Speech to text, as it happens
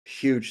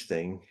huge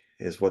thing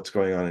is what's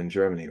going on in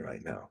Germany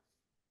right now.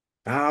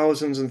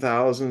 Thousands and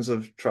thousands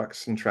of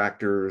trucks and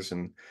tractors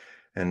and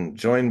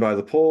joined by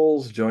the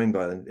Poles, joined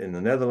by in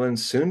the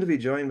Netherlands, soon to be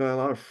joined by a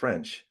lot of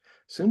French,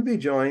 soon to be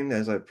joined,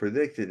 as I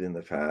predicted in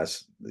the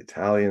past, the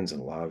Italians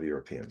and a lot of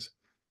Europeans.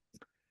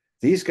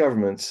 These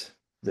governments,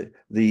 the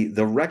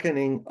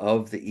reckoning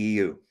of the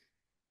EU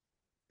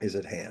is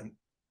at hand.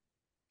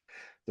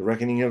 The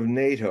reckoning of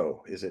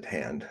NATO is at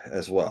hand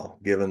as well,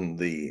 given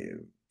the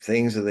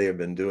things that they have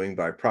been doing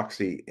by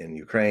proxy in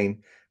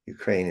Ukraine.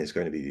 Ukraine is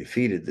going to be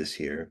defeated this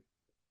year.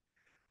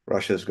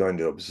 Russia is going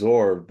to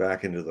absorb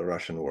back into the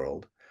Russian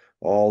world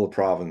all the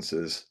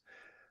provinces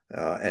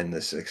and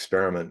this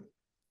experiment,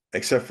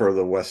 except for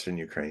the Western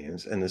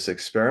Ukrainians, and this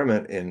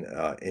experiment in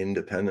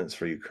independence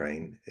for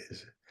Ukraine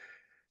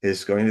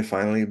is going to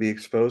finally be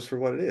exposed for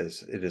what it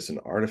is. It is an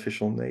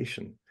artificial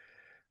nation.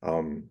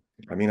 Um,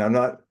 I mean, I'm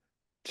not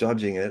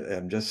judging it.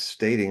 I'm just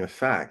stating a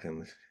fact,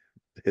 and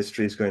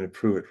history is going to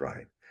prove it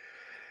right.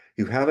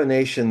 You have a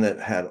nation that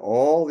had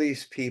all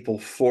these people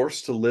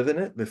forced to live in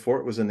it before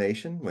it was a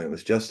nation, when it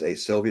was just a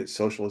Soviet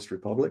socialist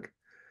republic.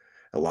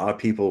 A lot of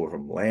people were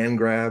from land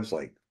grabs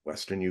like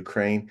Western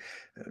Ukraine,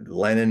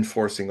 Lenin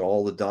forcing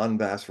all the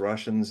Donbass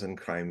Russians and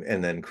Crimea,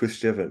 and then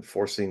Khrushchev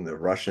forcing the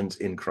Russians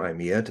in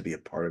Crimea to be a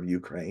part of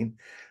Ukraine.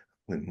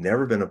 We've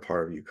never been a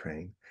part of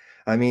Ukraine.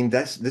 I mean,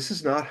 this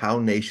is not how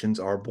nations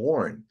are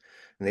born.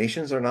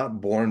 Nations are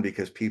not born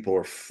because people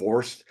are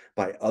forced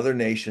by other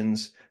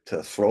nations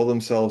to throw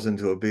themselves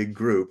into a big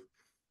group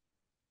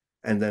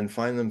and then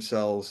find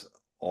themselves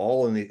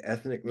all in the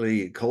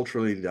ethnically,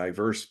 culturally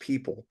diverse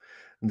people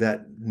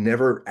that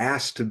never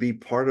asked to be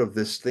part of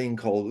this thing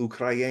called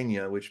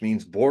Ukraina, which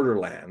means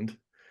borderland.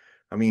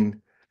 I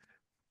mean,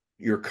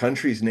 your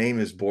country's name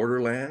is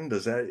borderland.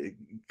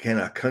 Can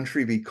a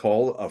country be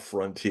called a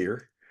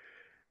frontier?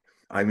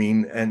 I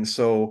mean, and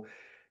so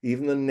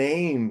even the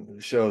name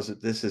shows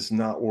that this is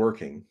not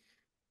working.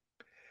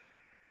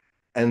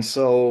 And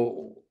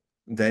so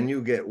then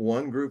you get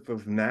one group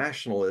of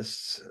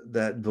nationalists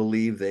that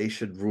believe they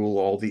should rule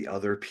all the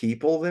other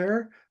people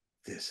there.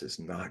 This is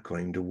not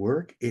going to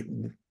work.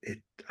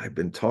 I've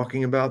been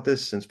talking about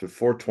this since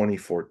before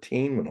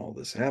 2014 when all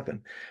this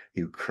happened.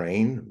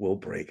 Ukraine will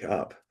break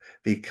up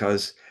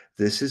because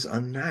this is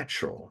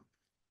unnatural.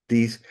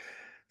 These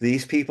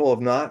these people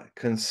have not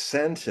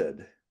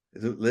consented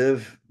to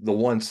live the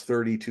once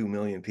 32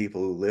 million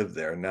people who lived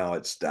there. Now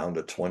it's down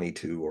to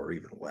 22 or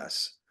even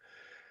less.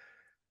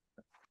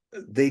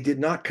 They did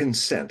not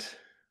consent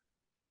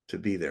to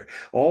be there.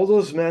 All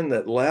those men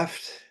that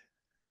left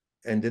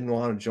and didn't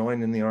want to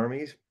join in the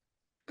armies,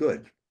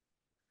 good.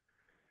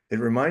 It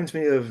reminds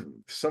me of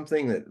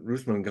something that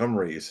Ruth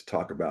Montgomery used to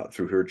talk about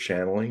through her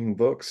channeling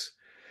books.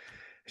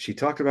 She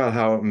talked about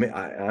how I'm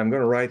going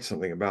to write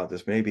something about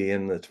this, maybe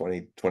in the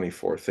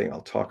 2024 thing.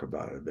 I'll talk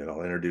about it a bit.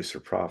 I'll introduce her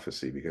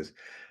prophecy because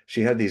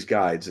she had these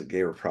guides that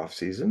gave her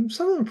prophecies, and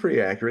some of them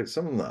pretty accurate,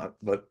 some of them not.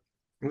 But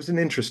it was an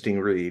interesting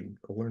read.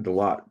 I learned a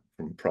lot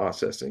from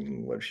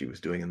processing what she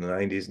was doing in the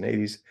 90s and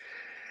 80s.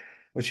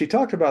 But she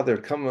talked about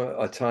there'd come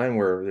a time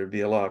where there'd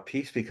be a lot of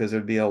peace because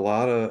there'd be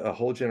a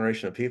whole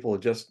generation of people who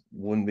just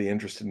wouldn't be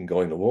interested in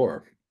going to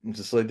war.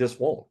 They just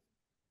won't.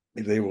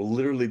 They will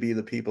literally be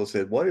the people who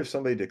said, what if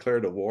somebody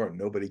declared a war and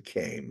nobody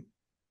came?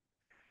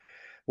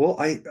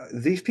 Well,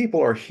 these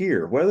people are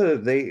here, whether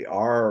they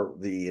are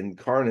the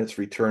incarnates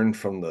returned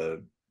from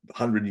the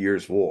 100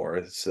 Years' War.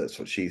 That's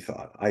what she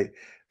thought.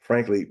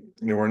 Frankly,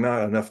 there were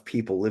not enough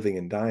people living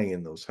and dying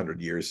in those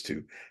 100 years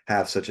to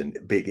have such a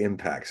big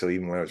impact. So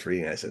even when I was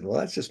reading, I said, well,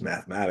 that's just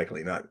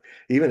mathematically not,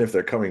 even if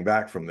they're coming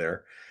back from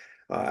there,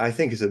 I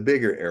think it's a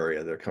bigger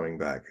area they're coming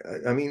back.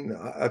 I mean,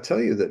 I'll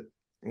tell you that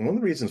one of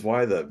the reasons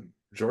why the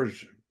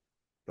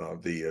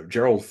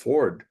Gerald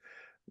Ford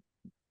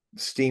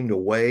steamed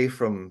away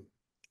from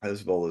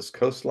Hezbollah's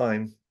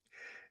coastline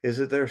is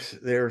that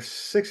they're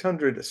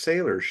 600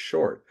 sailors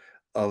short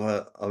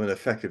of an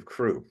effective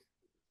crew.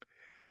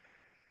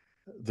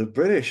 The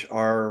British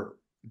are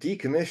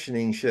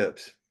decommissioning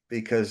ships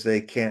because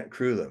they can't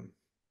crew them.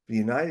 The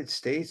United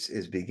States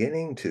is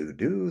beginning to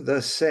do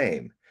the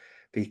same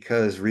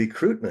because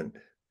recruitment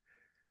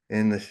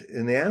in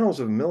the annals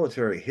of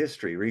military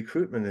history,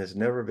 recruitment has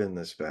never been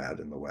this bad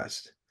in the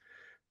West.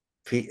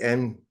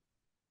 And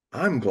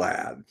I'm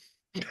glad,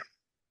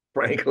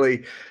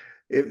 frankly.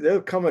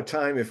 There'll come a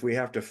time if we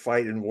have to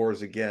fight in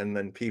wars again,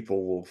 then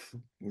people will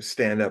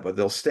stand up, but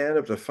they'll stand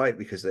up to fight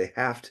because they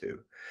have to.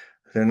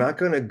 They're not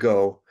going to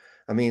go.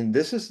 I mean,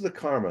 this is the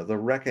karma, the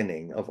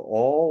reckoning of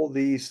all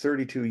these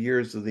 32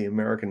 years of the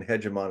American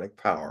hegemonic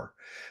power,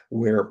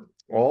 where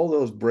all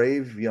those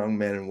brave young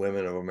men and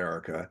women of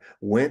America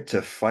went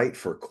to fight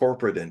for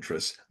corporate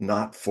interests,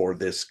 not for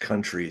this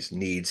country's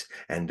needs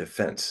and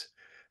defense.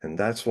 And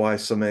that's why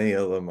so many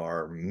of them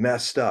are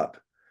messed up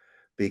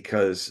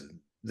because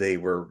they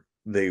were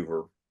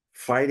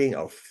fighting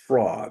a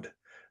fraud.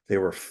 They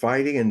were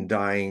fighting and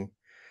dying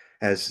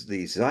as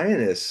the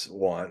Zionists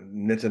want,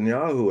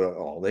 Netanyahu and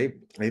all,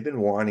 they've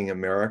been wanting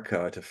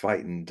America to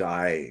fight and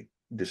die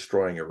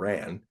destroying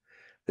Iran.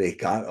 They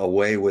got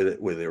away with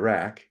it with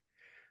Iraq.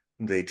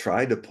 They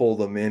tried to pull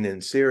them in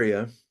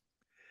Syria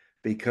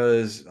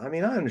because, I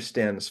mean, I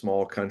understand a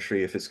small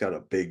country, if it's got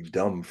a big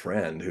dumb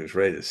friend who's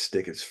ready to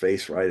stick its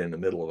face right in the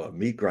middle of a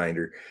meat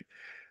grinder,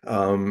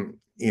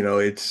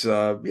 it's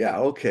yeah,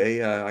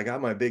 okay. I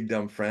got my big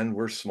dumb friend.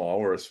 We're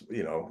small.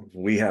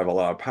 We have a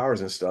lot of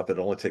powers and stuff.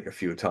 It'll only take a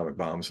few atomic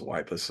bombs to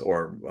wipe us,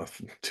 or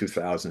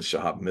 2,000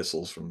 Shahab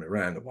missiles from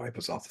Iran to wipe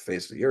us off the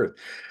face of the earth.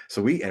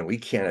 So we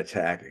can't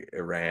attack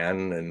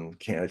Iran, and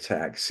can't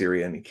attack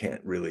Syria, and we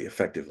can't really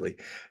effectively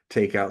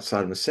take out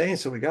Saddam Hussein.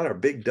 So we got our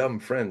big dumb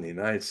friend, the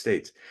United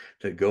States,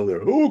 to go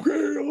there.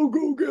 Okay, I'll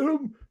go get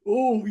him.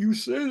 Oh, you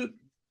say that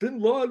Bin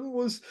Laden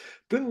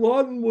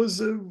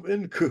was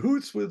in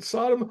cahoots with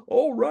Sodom.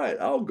 All right,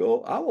 I'll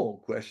go. I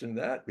won't question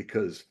that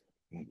because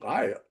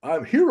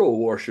I'm hero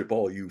worship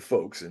all you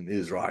folks in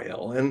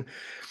Israel,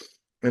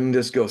 and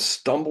just go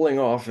stumbling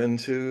off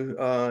into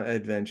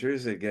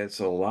adventures. It gets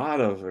a lot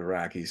of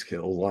Iraqis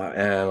killed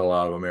and a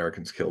lot of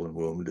Americans killed and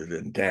wounded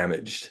and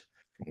damaged,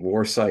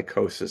 war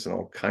psychosis and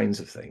all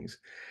kinds of things.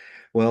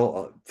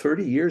 Well,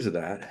 30 years of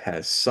that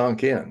has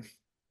sunk in,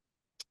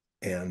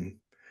 and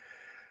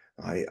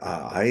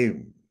I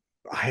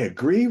I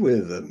agree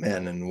with the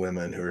men and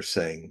women who are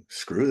saying,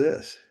 screw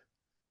this.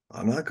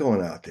 I'm not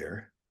going out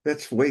there.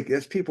 That's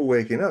people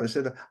waking up. I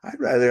said, I'd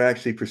rather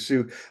actually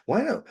pursue.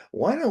 Why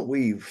don't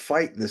we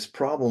fight this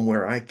problem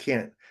where I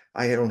can't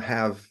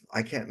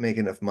make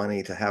enough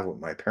money to have what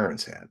my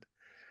parents had?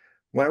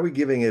 Why are we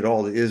giving it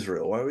all to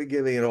Israel? Why are we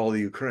giving it all to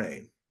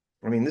Ukraine?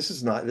 I mean, this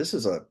is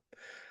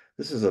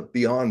a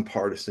beyond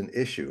partisan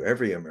issue.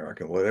 Every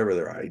American, whatever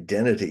their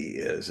identity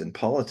is in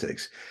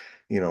politics,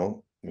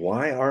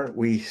 why aren't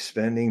we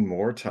spending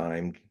more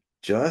time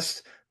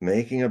just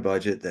making a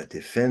budget that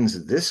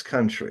defends this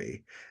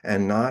country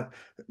and not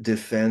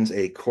defends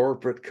a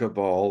corporate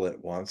cabal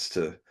that wants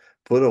to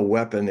put a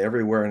weapon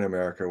everywhere in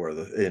America,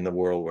 in the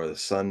world where the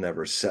sun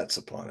never sets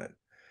upon it,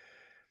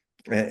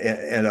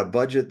 and a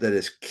budget that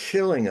is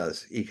killing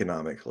us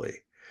economically.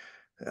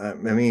 I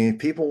mean,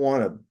 people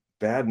want to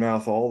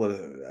badmouth all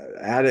the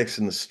addicts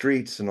in the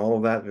streets and all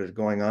of that is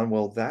going on.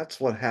 Well, that's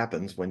what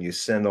happens when you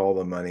send all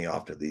the money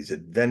off to these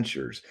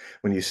adventures,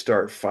 when you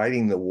start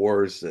fighting the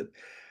wars that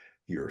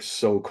your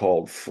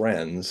so-called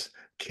friends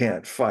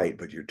can't fight,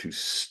 but you're too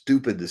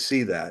stupid to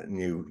see that,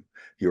 and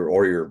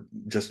you're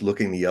just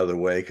looking the other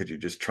way because you're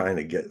just trying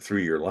to get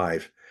through your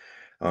life.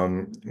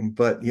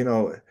 But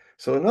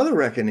so another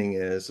reckoning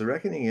is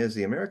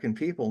the American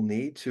people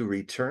need to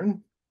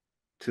return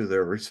to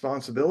their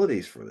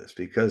responsibilities for this,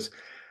 because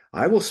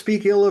I will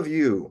speak ill of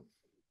you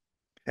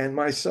and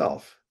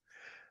myself.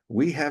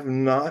 We have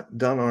not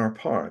done our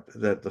part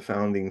that the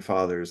founding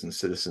fathers and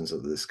citizens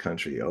of this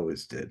country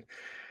always did.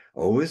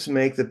 Always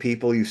make the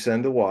people you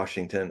send to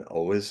Washington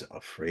always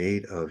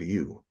afraid of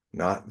you,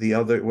 not the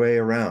other way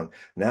around.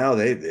 Now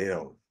they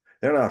don't.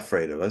 They're not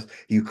afraid of us.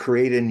 You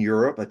create in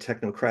Europe a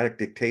technocratic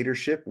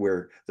dictatorship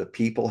where the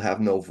people have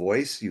no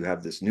voice. You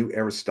have this new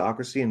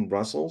aristocracy in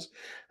Brussels,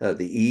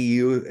 the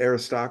EU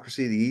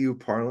aristocracy, the EU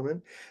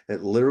Parliament,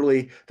 that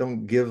literally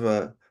don't give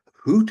a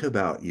hoot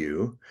about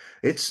you.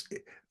 It's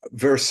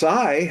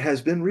Versailles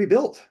has been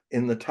rebuilt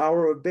in the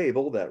Tower of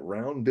Babel, that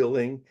round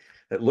building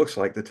that looks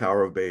like the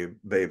Tower of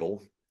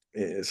Babel.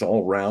 It's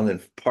all round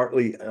and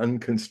partly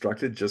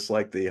unconstructed, just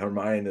like the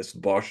Hermanus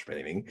Bosch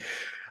painting.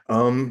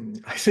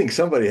 I think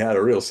somebody had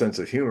a real sense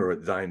of humor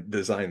with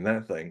design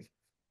that thing.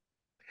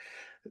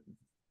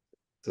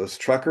 Those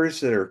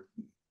truckers that are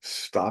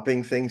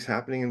stopping things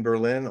happening in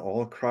Berlin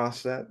all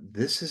across that,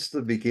 this is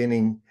the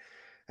beginning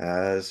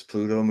as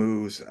Pluto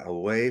moves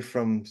away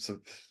from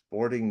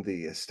supporting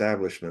the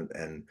establishment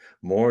and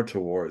more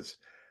towards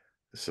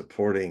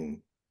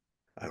supporting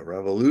a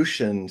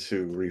revolution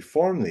to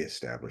reform the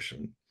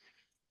establishment,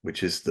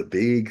 which is the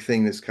big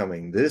thing that's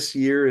coming. This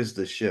year is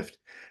the shift.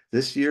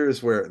 This year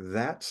is where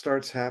that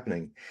starts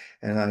happening.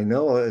 And I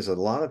know as a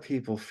lot of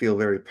people feel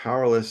very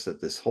powerless,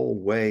 that this whole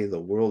way the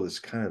world is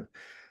kind of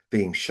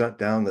being shut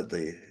down, that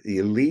the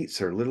elites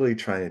are literally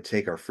trying to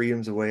take our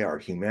freedoms away, our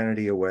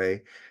humanity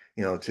away,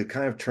 to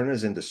kind of turn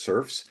us into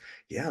serfs.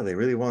 Yeah, they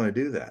really want to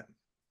do that.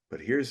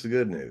 But here's the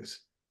good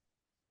news.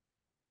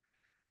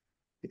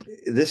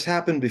 This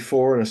happened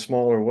before in a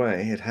smaller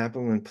way. It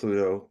happened when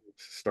Pluto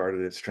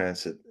started its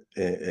transit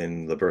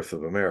in the birth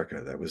of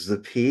America. That was the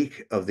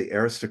peak of the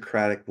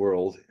aristocratic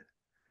world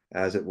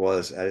as it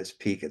was at its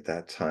peak at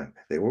that time.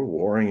 They were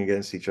warring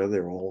against each other. They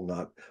were all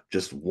not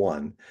just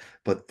one,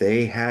 but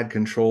they had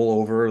control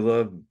over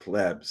the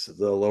plebs,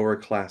 the lower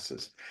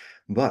classes.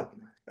 But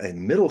a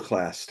middle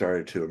class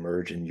started to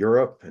emerge in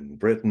Europe and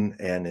Britain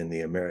and in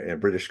the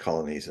British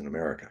colonies in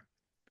America.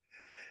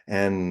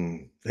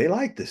 And they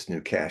like this new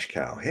cash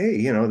cow. Hey,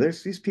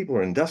 these people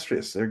are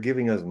industrious. They're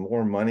giving us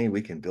more money.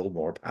 We can build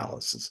more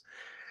palaces.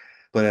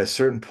 But at a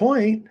certain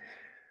point,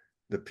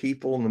 the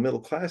people in the middle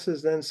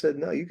classes then said,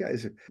 no, you're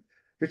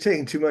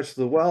taking too much of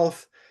the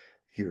wealth.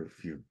 You've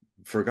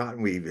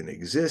forgotten we even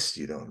exist.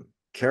 You don't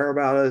care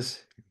about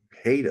us, you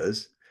hate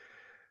us.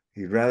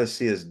 You'd rather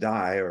see us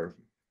die or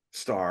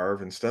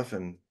starve and stuff.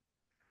 And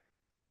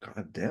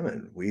God damn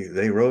it,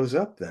 they rose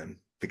up then,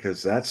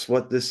 because that's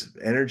what this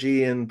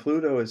energy in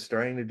Pluto is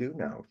starting to do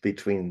now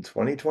between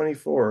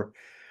 2024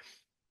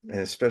 and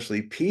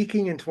especially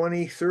peaking in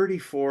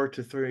 2034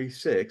 to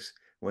 36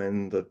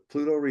 when the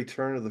Pluto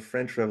return of the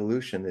French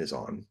Revolution is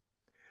on.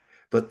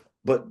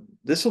 But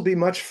this will be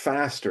much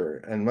faster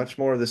and much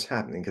more of this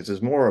happening because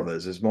there's more of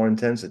us, there's more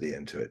intensity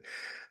into it.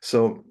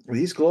 So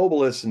these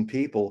globalists and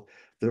people,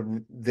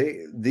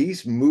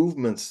 these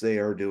movements they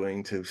are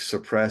doing to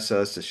suppress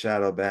us, to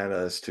shadow ban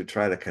us, to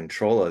try to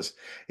control us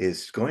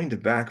is going to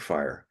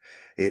backfire.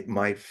 It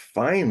might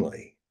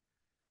finally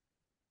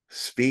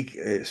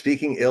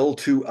speaking ill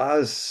to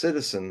us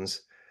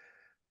citizens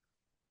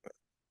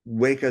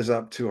wake us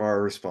up to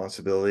our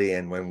responsibility.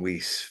 And when we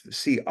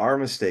see our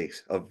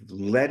mistakes of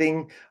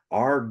letting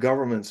our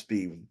governments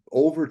be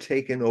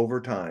overtaken over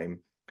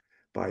time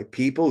by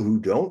people who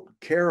don't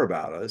care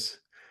about us,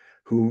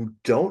 who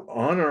don't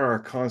honor our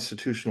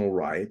constitutional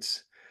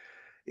rights,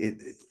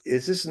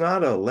 it's just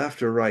not a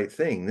left or right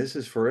thing. This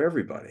is for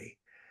everybody.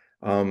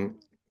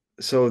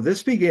 So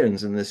this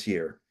begins in this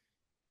year.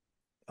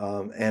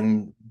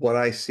 And what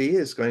I see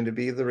is going to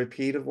be the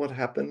repeat of what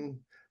happened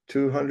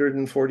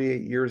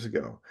 248 years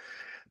ago.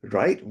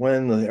 Right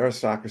when the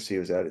aristocracy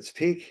was at its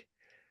peak,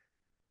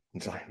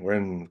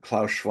 when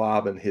Klaus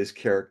Schwab and his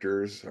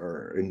characters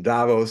are in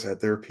Davos at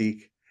their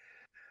peak,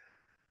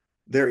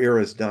 their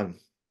era is done.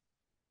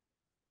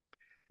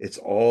 It's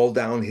all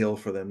downhill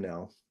for them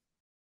now.